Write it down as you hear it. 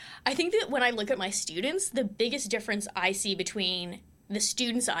I think that when I look at my students, the biggest difference I see between the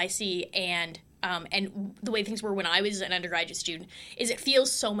students I see and the way things were when I was an undergraduate student is it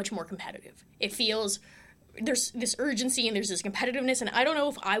feels so much more competitive. It feels there's this urgency and there's this competitiveness, and I don't know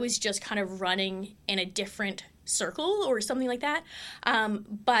if I was just kind of running in a different circle or something like that.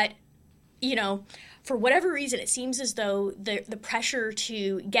 But for whatever reason, it seems as though the pressure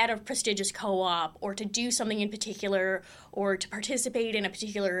to get a prestigious co-op or to do something in particular or to participate in a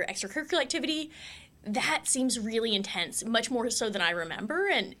particular extracurricular activity, that seems really intense, much more so than I remember.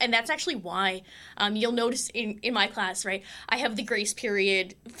 And that's actually why you'll notice in my class, right, I have the grace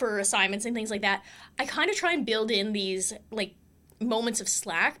period for assignments and things like that. I kind of try and build in these like moments of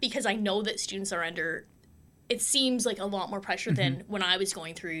slack because I know that students are under, it seems like a lot more pressure than when I was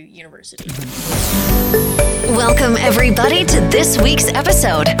going through university. Welcome, everybody, to this week's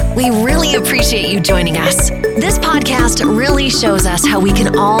episode. We really appreciate you joining us. This podcast really shows us how we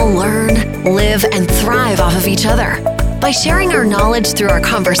can all learn, live, and thrive off of each other. By sharing our knowledge through our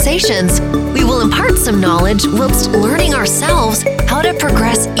conversations, we will impart some knowledge whilst learning ourselves how to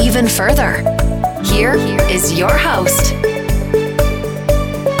progress even further. Here is your host.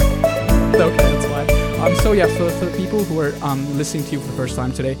 Okay, that's fine. So for the people who are listening to you for the first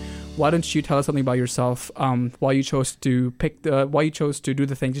time today, why don't you tell us something about yourself? Why you chose to do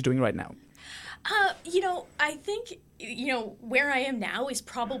the things you're doing right now? I think where I am now is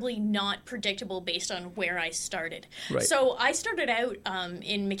probably not predictable based on where I started. Right. So I started out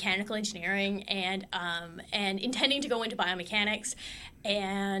in mechanical engineering and intending to go into biomechanics.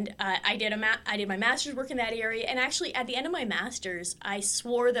 And I did my master's work in that area, and actually at the end of my master's, I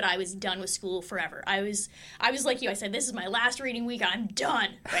swore that I was done with school forever. I was like you. I said, "This is my last reading week. I'm done."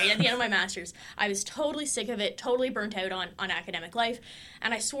 Right at the end of my master's, I was totally sick of it, totally burnt out on academic life,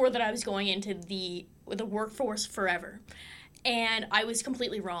 and I swore that I was going into the workforce forever. And I was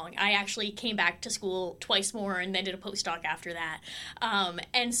completely wrong. I actually came back to school twice more and then did a postdoc after that.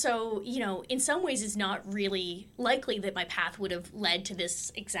 And so, in some ways it's not really likely that my path would have led to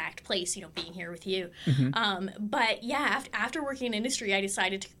this exact place, being here with you. But yeah, after working in industry, I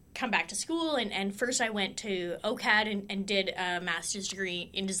decided to come back to school, and first I went to OCAD and did a master's degree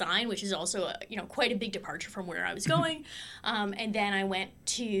in design, which is also quite a big departure from where I was going. And then I went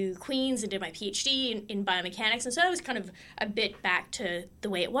to Queen's and did my PhD in biomechanics, and so I was kind of a bit back to the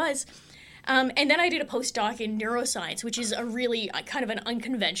way it was. And then I did a postdoc in neuroscience, which is a really kind of an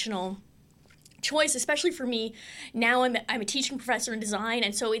unconventional choice, especially for me. Now I'm a teaching professor in design,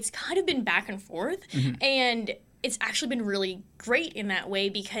 and so it's kind of been back and forth. And it's actually been really great in that way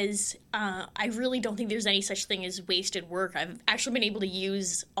because I really don't think there's any such thing as wasted work. I've actually been able to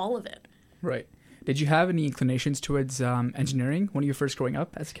use all of it. Right. Did you have any inclinations towards engineering when you were first growing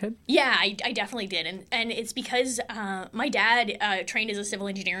up as a kid? Yeah, I definitely did. And it's because my dad trained as a civil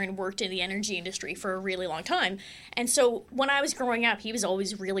engineer and worked in the energy industry for a really long time. And so when I was growing up, he was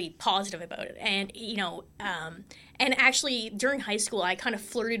always really positive about it. And, and actually during high school, I kind of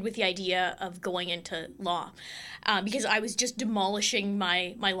flirted with the idea of going into law because I was just demolishing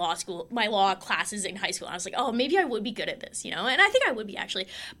my law classes in high school. I was like, oh, maybe I would be good at this, and I think I would be actually.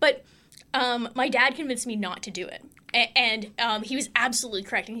 But my dad convinced me not to do it. And he was absolutely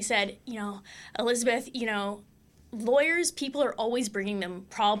correct. And he said, Elizabeth, lawyers, people are always bringing them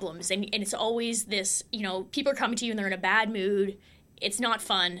problems. And it's always this, people are coming to you and they're in a bad mood. It's not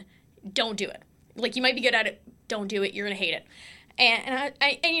fun. Don't do it. Like, you might be good at it. Don't do it. You're going to hate it. And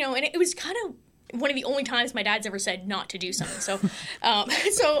and it was kind of one of the only times my dad's ever said not to do something.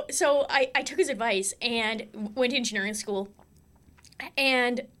 So, so I took his advice and went to engineering school.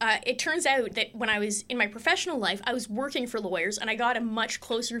 And it turns out that when I was in my professional life, I was working for lawyers, and I got a much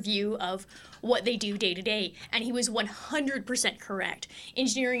closer view of what they do day to day. And he was 100% correct.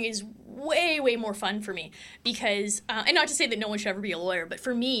 Engineering is way, way more fun for me because, and not to say that no one should ever be a lawyer, but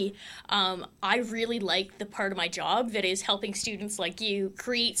for me, I really like the part of my job that is helping students like you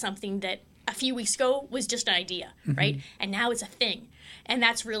create something that a few weeks ago was just an idea, right? And now it's a thing. And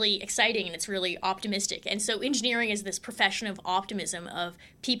that's really exciting and it's really optimistic. And so engineering is this profession of optimism of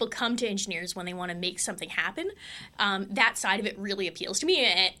people come to engineers when they want to make something happen. That side of it really appeals to me.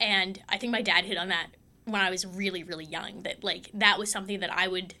 And I think my dad hit on that when I was really, really young, that that was something that I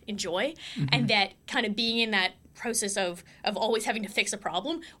would enjoy and that kind of being in that process of always having to fix a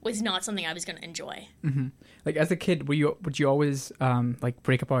problem was not something I was going to enjoy. Like as a kid, would you always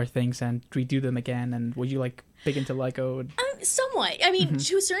break apart things and redo them again? And would you big into Lego? Somewhat. I mean,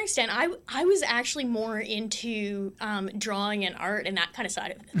 to a certain extent, I was actually more into drawing and art and that kind of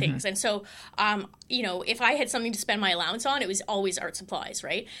side of things. And so, if I had something to spend my allowance on, it was always art supplies,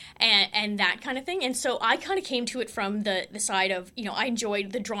 right? And that kind of thing. And so I kind of came to it from the side of, I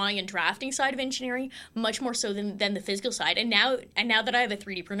enjoyed the drawing and drafting side of engineering much more so than the physical side. And now that I have a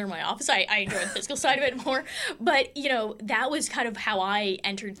 3D printer in my office, I enjoy the physical side of it more. But, that was kind of how I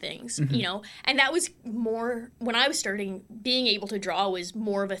entered things, and that was more when I was starting. Being able to draw was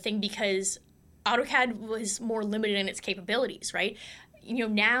more of a thing because AutoCAD was more limited in its capabilities, right?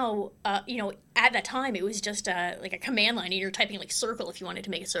 Now, at that time, it was just like a command line, and you're typing like circle if you wanted to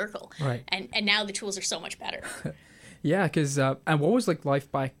make a circle. Right. And now the tools are so much better. Yeah, because and what was like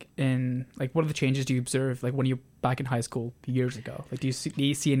life back in what are the changes do you observe when you're back in high school years ago? Do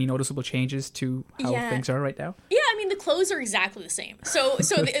you see any noticeable changes to how things are right now? Yeah, I mean the clothes are exactly the same. So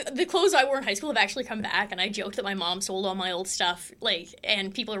the clothes I wore in high school have actually come back, and I joked that my mom sold all my old stuff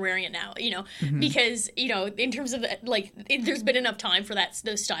and people are wearing it now. Because in terms of there's been enough time for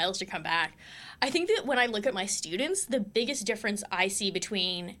those styles to come back. I think that when I look at my students, the biggest difference I see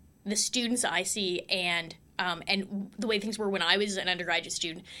between the students I see and the way things were when I was an undergraduate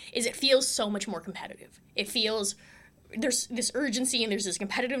student is it feels so much more competitive. It feels there's this urgency and there's this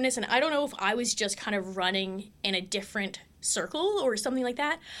competitiveness, and I don't know if I was just kind of running in a different circle or something like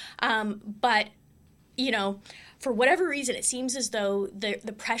that. But for whatever reason, it seems as though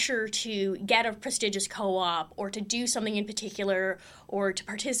the pressure to get a prestigious co-op or to do something in particular or to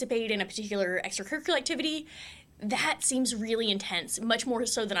participate in a particular extracurricular activity, that seems really intense, much more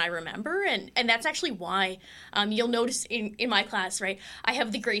so than I remember. And that's actually why you'll notice in my class, right, I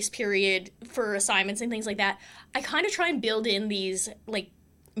have the grace period for assignments and things like that. I kind of try and build in these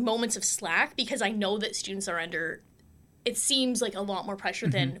moments of slack because I know that students are under, it seems like a lot more pressure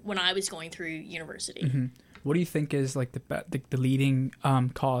than when I was going through university. What do you think is the leading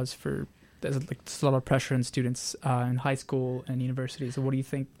cause for there's a lot of pressure on students in high school and university. So what do you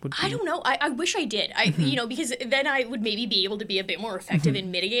think would be? I don't know. I wish I did. Because then I would maybe be able to be a bit more effective in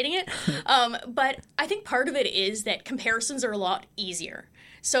mitigating it. But I think part of it is that comparisons are a lot easier.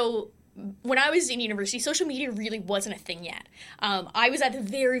 So when I was in university, social media really wasn't a thing yet. I was at the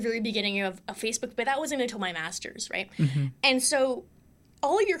very, very beginning of Facebook, but that wasn't until my master's, right? And so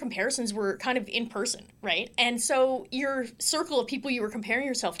all of your comparisons were kind of in person, right? And so your circle of people you were comparing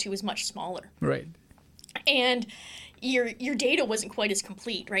yourself to was much smaller. Right. And your data wasn't quite as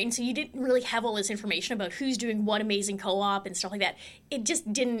complete, right? And so you didn't really have all this information about who's doing what amazing co-op and stuff like that. It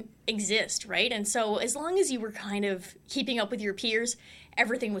just didn't exist, right? And so as long as you were kind of keeping up with your peers,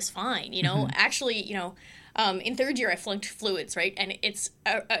 everything was fine, Actually, in third year I flunked fluids, right? And it's,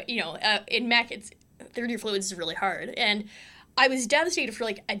 in mech, third year fluids is really hard. And I was devastated for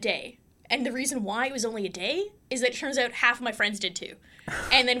a day. And the reason why it was only a day is that it turns out half of my friends did too.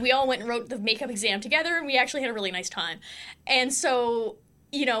 And then we all went and wrote the makeup exam together, and we actually had a really nice time. And so,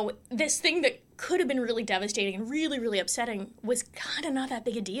 this thing that could have been really devastating and really, really upsetting was kind of not that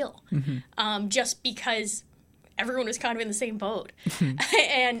big a deal. Just because everyone was kind of in the same boat.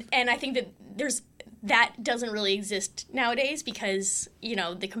 And I think that doesn't really exist nowadays because,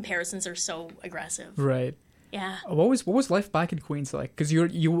 the comparisons are so aggressive. Right. Yeah. What was life back in Queens like? Because you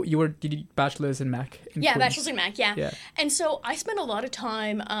did bachelor's in Mac. Yeah, Queens. Bachelor's in Mac. Yeah. And so I spent a lot of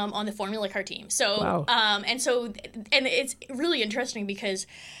time on the Formula Car team. So wow. And it's really interesting because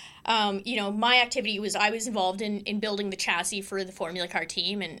my activity was I was involved in building the chassis for the Formula Car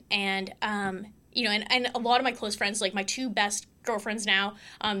team, and a lot of my close friends, like my two best girlfriends now,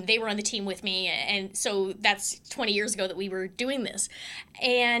 they were on the team with me, and so that's 20 years ago that we were doing this,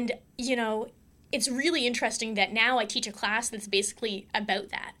 and it's really interesting that now I teach a class that's basically about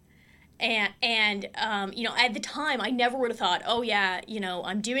that. And at the time, I never would have thought, oh, yeah,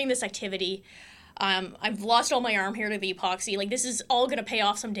 I'm doing this activity. I've lost all my arm hair to the epoxy. This is all going to pay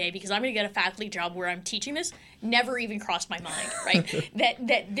off someday because I'm going to get a faculty job where I'm teaching this. Never even crossed my mind, right?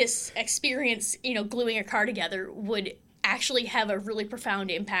 that this experience, gluing a car together would actually have a really profound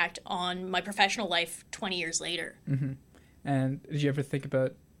impact on my professional life 20 years later. Mm-hmm. And did you ever think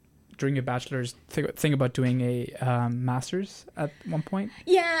about during your bachelor's, think about doing a master's at one point?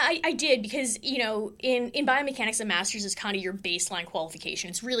 Yeah, I did because, in biomechanics, a master's is kind of your baseline qualification.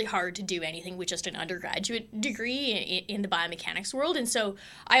 It's really hard to do anything with just an undergraduate degree in the biomechanics world. And so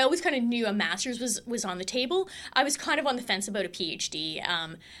I always kind of knew a master's was on the table. I was kind of on the fence about a PhD.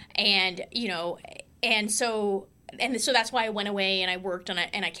 So that's why I went away and I worked on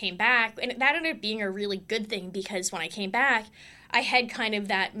it and I came back. And that ended up being a really good thing because when I came back, I had kind of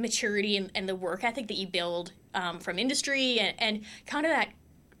that maturity and the work ethic that you build from industry and kind of that,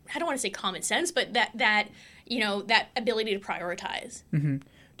 I don't want to say common sense, but that that ability to prioritize. Mm-hmm.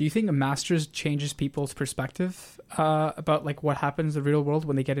 Do you think a master's changes people's perspective about like what happens in the real world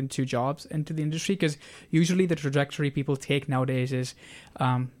when they get into jobs, into the industry? Because usually the trajectory people take nowadays is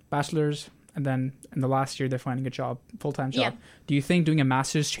bachelor's, and then in the last year they're finding a job, full-time job. Yeah. Do you think doing a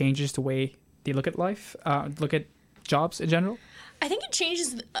master's changes the way they look at life, look at jobs in general? I think it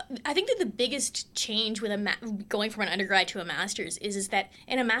changes. I think that the biggest change with going from an undergrad to a master's is that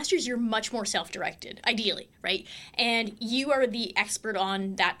in a master's you're much more self-directed, ideally, right? And you are the expert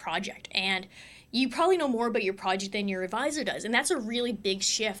on that project, and you probably know more about your project than your advisor does, and that's a really big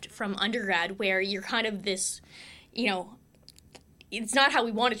shift from undergrad, where you're kind of this, it's not how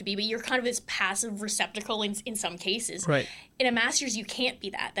we want it to be, but you're kind of this passive receptacle in some cases. Right. In a master's, you can't be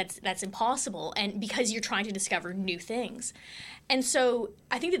that. That's impossible, and because you're trying to discover new things. And so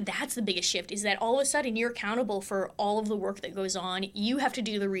I think that that's the biggest shift, is that all of a sudden you're accountable for all of the work that goes on. You have to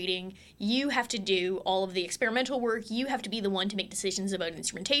do the reading. You have to do all of the experimental work. You have to be the one to make decisions about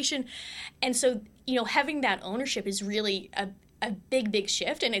instrumentation. And so, having that ownership is really a big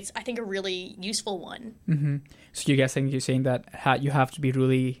shift, and it's, I think, a really useful one. Mm-hmm. So you're saying that you have to be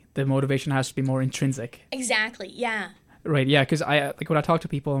the motivation has to be more intrinsic. Exactly, yeah. Right, yeah, because when I talk to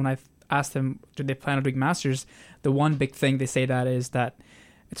people and I ask them, do they plan on doing masters, the one big thing they say is that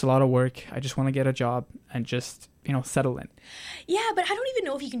it's a lot of work. I just want to get a job and just, settle in. Yeah, but I don't even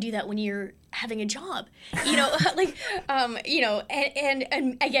know if you can do that when you're having a job, and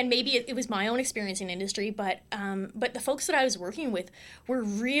again, maybe it was my own experience in industry, but the folks that I was working with were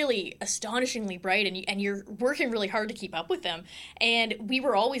really astonishingly bright, and you're working really hard to keep up with them. And we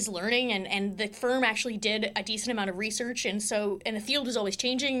were always learning, and the firm actually did a decent amount of research, and the field was always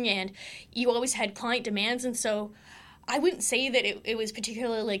changing, and you always had client demands, and so I wouldn't say that it was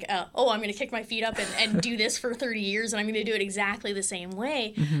particularly like, I'm going to kick my feet up and do this for 30 years and I'm going to do it exactly the same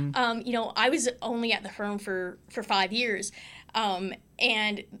way. Mm-hmm. I was only at the firm for 5 years,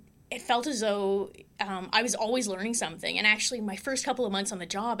 and it felt as though I was always learning something. And actually, my first couple of months on the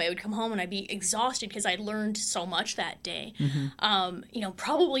job, I would come home and I'd be exhausted because I'd learned so much that day. Mm-hmm.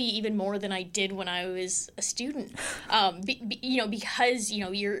 Probably even more than I did when I was a student. Because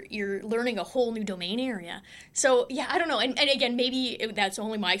you're learning a whole new domain area. So yeah, I don't know. And again, maybe that's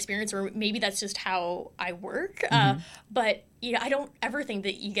only my experience, or maybe that's just how I work. Mm-hmm. But I don't ever think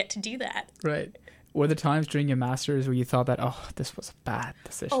that you get to do that. Right. Were there times during your master's where you thought that, this was a bad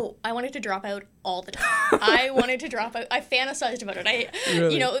decision? Oh, I wanted to drop out all the time. I wanted to drop out. I fantasized about it.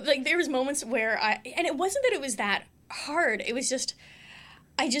 Really? There was moments where and it wasn't that it was that hard. It was just,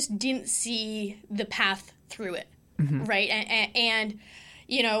 I just didn't see the path through it. Mm-hmm. Right. And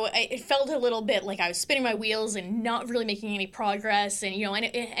it felt a little bit like I was spinning my wheels and not really making any progress. And,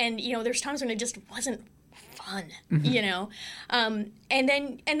 there's times when it just wasn't fun, mm-hmm. And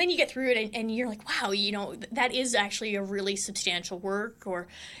then you get through it and you're like, wow, that is actually a really substantial work, or,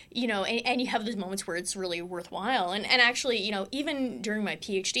 and you have those moments where it's really worthwhile. And actually, even during my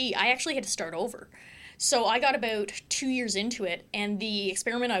PhD, I actually had to start over. So I got about 2 years into it, and the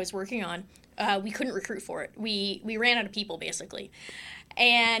experiment I was working on, we couldn't recruit for it. We ran out of people, basically.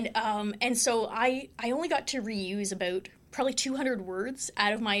 And so I only got to reuse about probably 200 words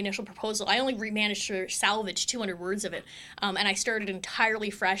out of my initial proposal. I only managed to salvage 200 words of it. And I started entirely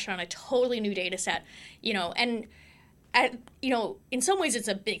fresh on a totally new data set, and in some ways it's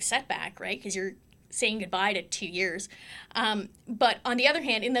a big setback, right? Because you're saying goodbye to 2 years. But on the other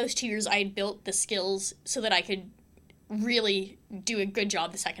hand, in those 2 years, I had built the skills so that I could really do a good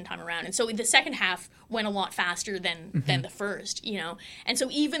job the second time around. And so the second half went a lot faster than the first, And so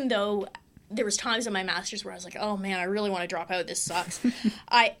even though there was times in my master's where I was like, oh man, I really want to drop out. This sucks.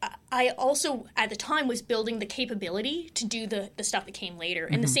 I also, at the time, was building the capability to do the stuff that came later.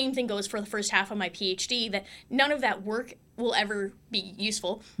 And the same thing goes for the first half of my PhD, that none of that work will ever be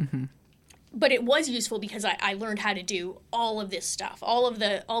useful. Mm-hmm. But it was useful because I learned how to do all of this stuff, all of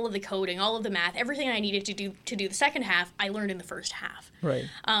the coding, all of the math, everything I needed to do the second half, I learned in the first half. Right.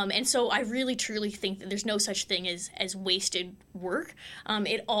 And so I really truly think that there's no such thing as wasted work.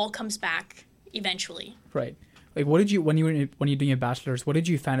 It all comes back eventually. Right. Like, what did you when you're doing your bachelor's? What did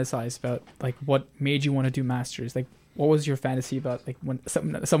you fantasize about? Like, what made you want to do masters? Like, what was your fantasy about, like, when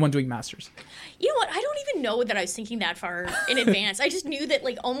someone doing masters? You know what? I don't even know that I was thinking that far in advance. I just knew that,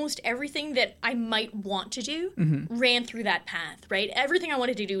 like, almost everything that I might want to do ran through that path, right? Everything I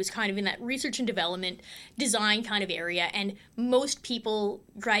wanted to do was kind of in that research and development, design kind of area. And most people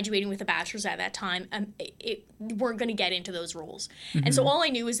graduating with a bachelor's at that time weren't going to get into those roles. Mm-hmm. And so all I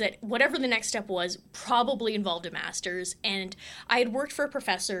knew was that whatever the next step was probably involved a master's. And I had worked for a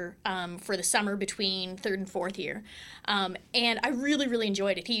professor for the summer between third and fourth year. And I really, really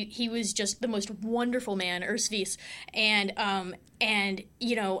enjoyed it. He was just the most wonderful man, Urs Wies, and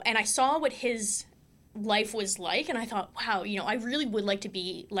I saw what his life was like, and I thought, wow, I really would like to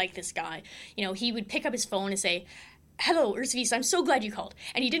be like this guy. He would pick up his phone and say, "Hello, Urs Wies, I'm so glad you called."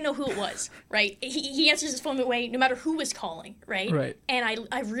 And he didn't know who it was, right? He answers his phone that way no matter who was calling, right? Right. And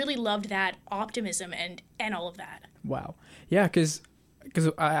I really loved that optimism and all of that. Wow. Yeah, because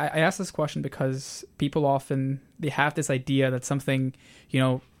I asked this question because people often, they have this idea that something,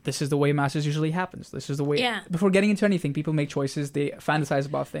 this is the way masters usually happens. This is the way. Yeah. Before getting into anything, people make choices. They fantasize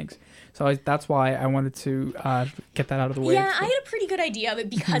about things. So that's why I wanted to get that out of the way. Yeah, I had a pretty good idea of it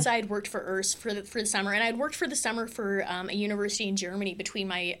because I had worked for Urs for the summer, and I had worked for the summer for a university in Germany between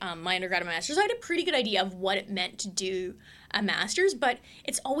my undergrad and my master's. I had a pretty good idea of what it meant to do a master's, but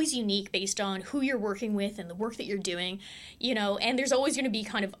it's always unique based on who you're working with and the work that you're doing, and there's always going to be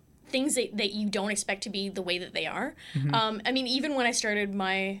kind of things that you don't expect to be the way that they are. Even when I started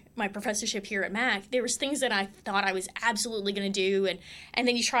my professorship here at Mac, there was things that I thought I was absolutely going to do, and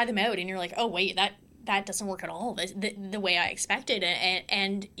then you try them out and you're like, oh wait, that doesn't work at all the way I expected,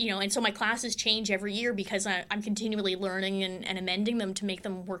 and so my classes change every year because I'm continually learning and amending them to make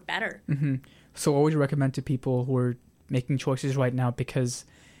them work better. Mm-hmm. So what would you recommend to people who are making choices right now because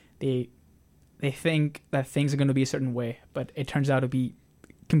they think that things are going to be a certain way, but it turns out to be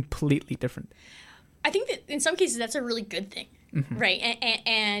completely different? I think that in some cases that's a really good thing, right?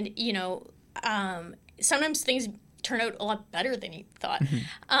 And sometimes things turn out a lot better than you thought,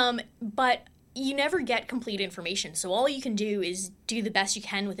 but you never get complete information. So all you can do is do the best you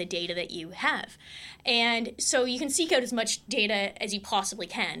can with the data that you have. And so you can seek out as much data as you possibly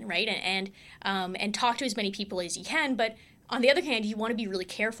can, right? And talk to as many people as you can. But on the other hand, you want to be really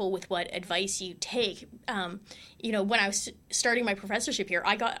careful with what advice you take. When I was starting my professorship here,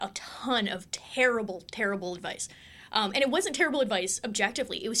 I got a ton of terrible, terrible advice. And it wasn't terrible advice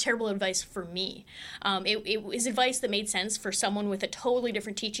objectively. It was terrible advice for me. It was advice that made sense for someone with a totally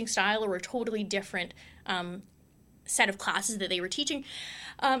different teaching style or a totally different set of classes that they were teaching.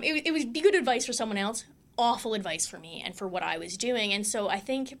 It would be good advice for someone else, awful advice for me and for what I was doing. And so I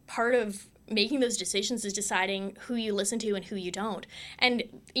think part of making those decisions is deciding who you listen to and who you don't. And,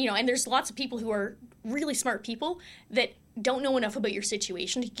 and there's lots of people who are really smart people that don't know enough about your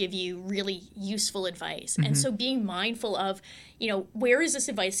situation to give you really useful advice. And so being mindful of, where is this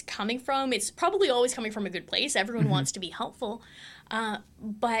advice coming from? It's probably always coming from a good place. Everyone wants to be helpful.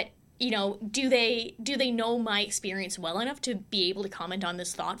 But, do they know my experience well enough to be able to comment on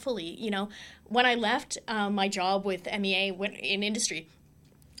this thoughtfully? When I left my job with MEA in industry,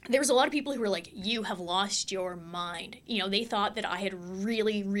 there was a lot of people who were like, you have lost your mind. They thought that I had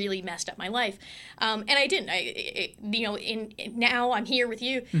really, really messed up my life. And I didn't. Now I'm here with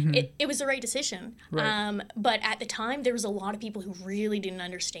you. It was the right decision. Right. But at the time, there was a lot of people who really didn't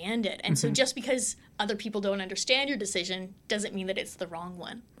understand it. And so just because other people don't understand your decision doesn't mean that it's the wrong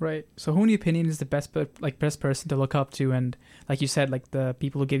one. Right. So who in your opinion is the best person to look up to? And like you said, like the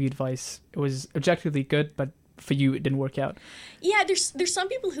people who give you advice, it was objectively good, but for you it didn't work out. Yeah, there's some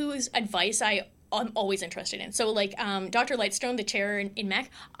people whose advice I'm always interested in. So like Dr. Lightstone, the chair in MEC,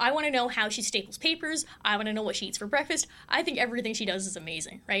 I want to know how she staples papers. I want to know what she eats for breakfast. I think everything she does is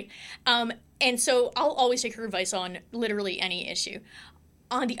amazing, right? And so I'll always take her advice on literally any issue.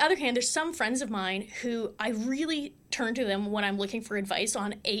 On the other hand, there's some friends of mine who I really turn to them when I'm looking for advice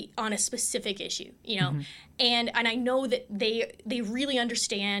on a specific issue, and I know that they really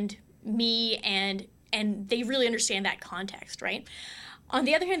understand me and they really understand that context, right? On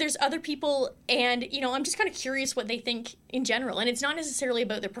the other hand, there's other people, and, I'm just kind of curious what they think in general. And it's not necessarily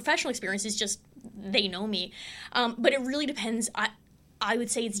about their professional experience, it's just they know me. But it really depends. I would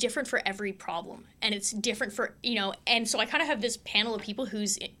say it's different for every problem. And it's different for, and so I kind of have this panel of people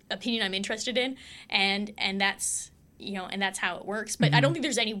whose opinion I'm interested in, and that's... and that's how it works. But I don't think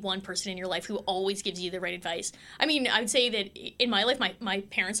there's any one person in your life who always gives you the right advice. I mean, I would say that in my life, my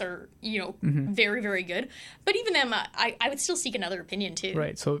parents are, very, very good. But even them, I would still seek another opinion too.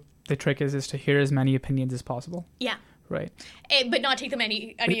 Right. So the trick is to hear as many opinions as possible. Yeah. Right. But not take them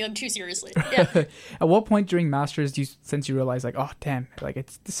any of them too seriously. Yeah. At what point during masters since you realize like, oh damn, like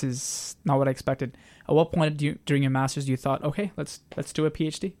this is not what I expected. At what point during your masters you thought, okay, let's do a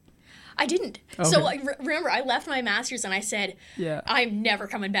PhD? I didn't. Okay. So remember, I left my master's and I said, I'm never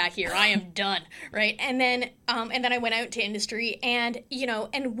coming back here. I am done. Right. And then I went out to industry and,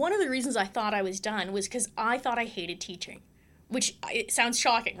 and one of the reasons I thought I was done was because I thought I hated teaching, which it sounds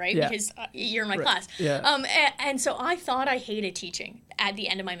shocking, right? Yeah. Because you're in my class. Yeah. And so I thought I hated teaching at the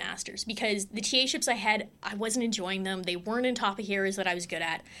end of my master's because the TAships I had, I wasn't enjoying them. They weren't in topic areas that I was good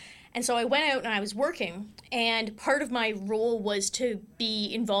at. And so I went out and I was working, and part of my role was to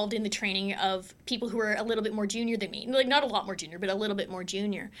be involved in the training of people who were a little bit more junior than me. Like, not a lot more junior, but a little bit more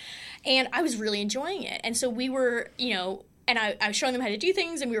junior. And I was really enjoying it. And so we were, and I was showing them how to do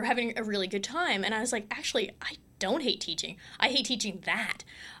things, and we were having a really good time. And I was like, actually, I don't hate teaching. I hate teaching that.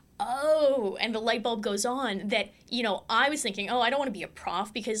 Oh, and the light bulb goes on that, I was thinking, I don't want to be a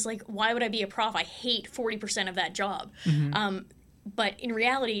prof because, like, why would I be a prof? I hate 40% of that job. Mm-hmm. But in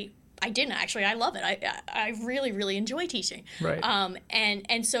reality, I didn't actually. I love it. I really, really enjoy teaching. Right.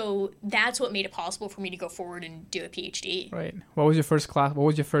 And so that's what made it possible for me to go forward and do a PhD. Right. What was your first class? What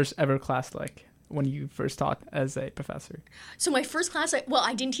was your first ever class like when you first taught as a professor? So my first class,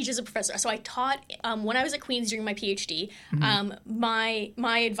 I didn't teach as a professor. So I taught when I was at Queen's doing my PhD. Mm-hmm.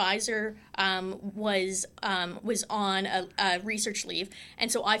 My advisor was on a research leave, and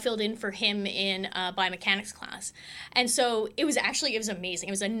so I filled in for him in biomechanics class. And so it was amazing.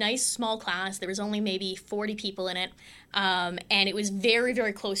 It was a nice small class. There was only maybe 40 people in it, and it was very,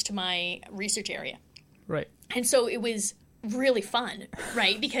 very close to my research area. Right. And so it was really fun,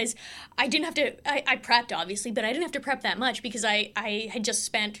 right? Because I didn't have to, I prepped obviously, but I didn't have to prep that much because I had just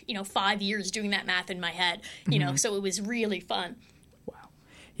spent, 5 years doing that math in my head, mm-hmm. So it was really fun. Wow.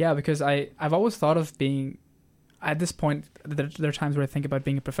 Yeah, because I've always thought of being, at this point, there are times where I think about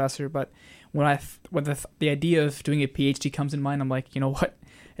being a professor, but when the idea of doing a PhD comes in mind, I'm like, you know what?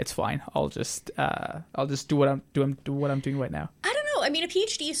 It's fine. I'll just do what I'm doing right now. I don't know. I mean, a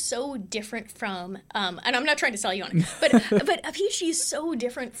PhD is so different from, and I'm not trying to sell you on it, but a PhD is so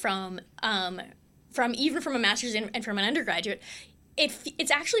different from even from a master's and from an undergraduate.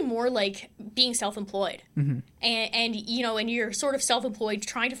 It's actually more like being self-employed, mm-hmm. and you're sort of self-employed,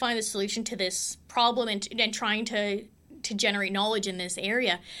 trying to find the solution to this problem and trying to generate knowledge in this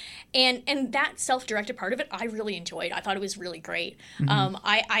area. And that self-directed part of it, I really enjoyed. I thought it was really great. Mm-hmm.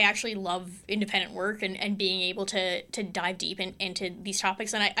 I actually love independent work and being able to dive deep into these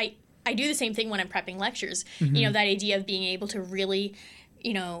topics. And I do the same thing when I'm prepping lectures. Mm-hmm. That idea of being able to really,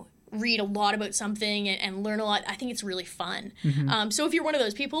 read a lot about something and learn a lot. I think it's really fun. Mm-hmm. So if you're one of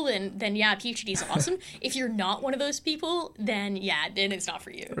those people, then yeah, PhD is awesome. If you're not one of those people, then it's not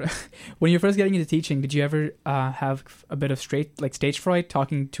for you. When you're first getting into teaching, did you ever have a bit of stage fright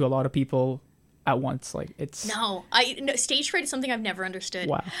talking to a lot of people at once? No, stage fright is something I've never understood.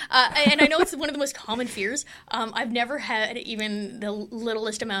 Wow. And I know it's one of the most common fears. I've never had even the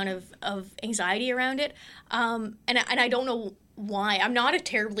littlest amount of anxiety around it. And I don't know why. I'm not a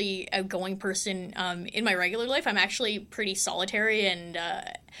terribly outgoing person in my regular life. I'm actually pretty solitary, and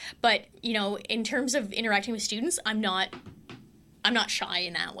but in terms of interacting with students, I'm not shy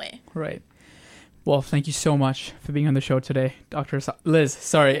in that way. Right. Well, thank you so much for being on the show today, Dr. Liz.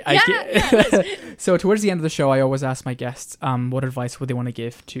 Sorry. Liz. So towards the end of the show, I always ask my guests what advice would they want to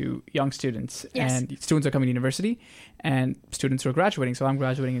give to young students. Yes. And students are coming to university and students are graduating. So I'm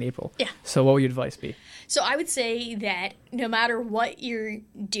graduating in April. Yeah. So what would your advice be? So I would say that no matter what you're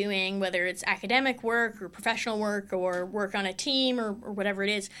doing, whether it's academic work or professional work or work on a team or whatever it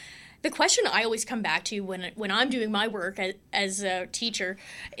is, the question I always come back to when I'm doing my work as a teacher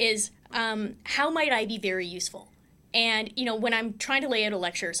is, how might I be very useful? And, when I'm trying to lay out a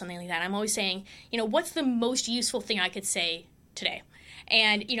lecture or something like that, I'm always saying, what's the most useful thing I could say today?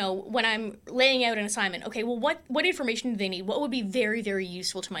 And, when I'm laying out an assignment, okay, well, what information do they need? What would be very, very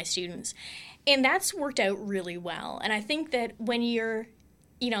useful to my students? And that's worked out really well. And I think that when you're,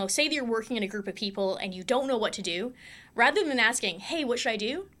 say that you're working in a group of people and you don't know what to do, rather than asking, hey, what should I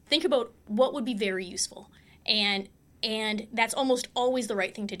do? Think about what would be very useful. And that's almost always the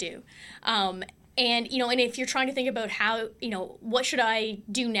right thing to do. And if you're trying to think about how, what should I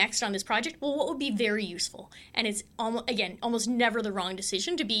do next on this project? Well, what would be very useful? And it's almost never the wrong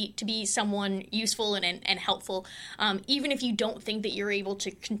decision to be someone useful and helpful, even if you don't think that you're able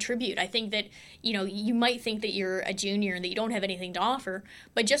to contribute. I think that, you might think that you're a junior and that you don't have anything to offer,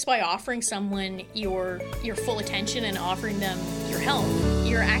 but just by offering someone your full attention and offering them your help,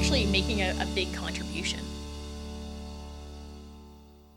 you're actually making a big contribution.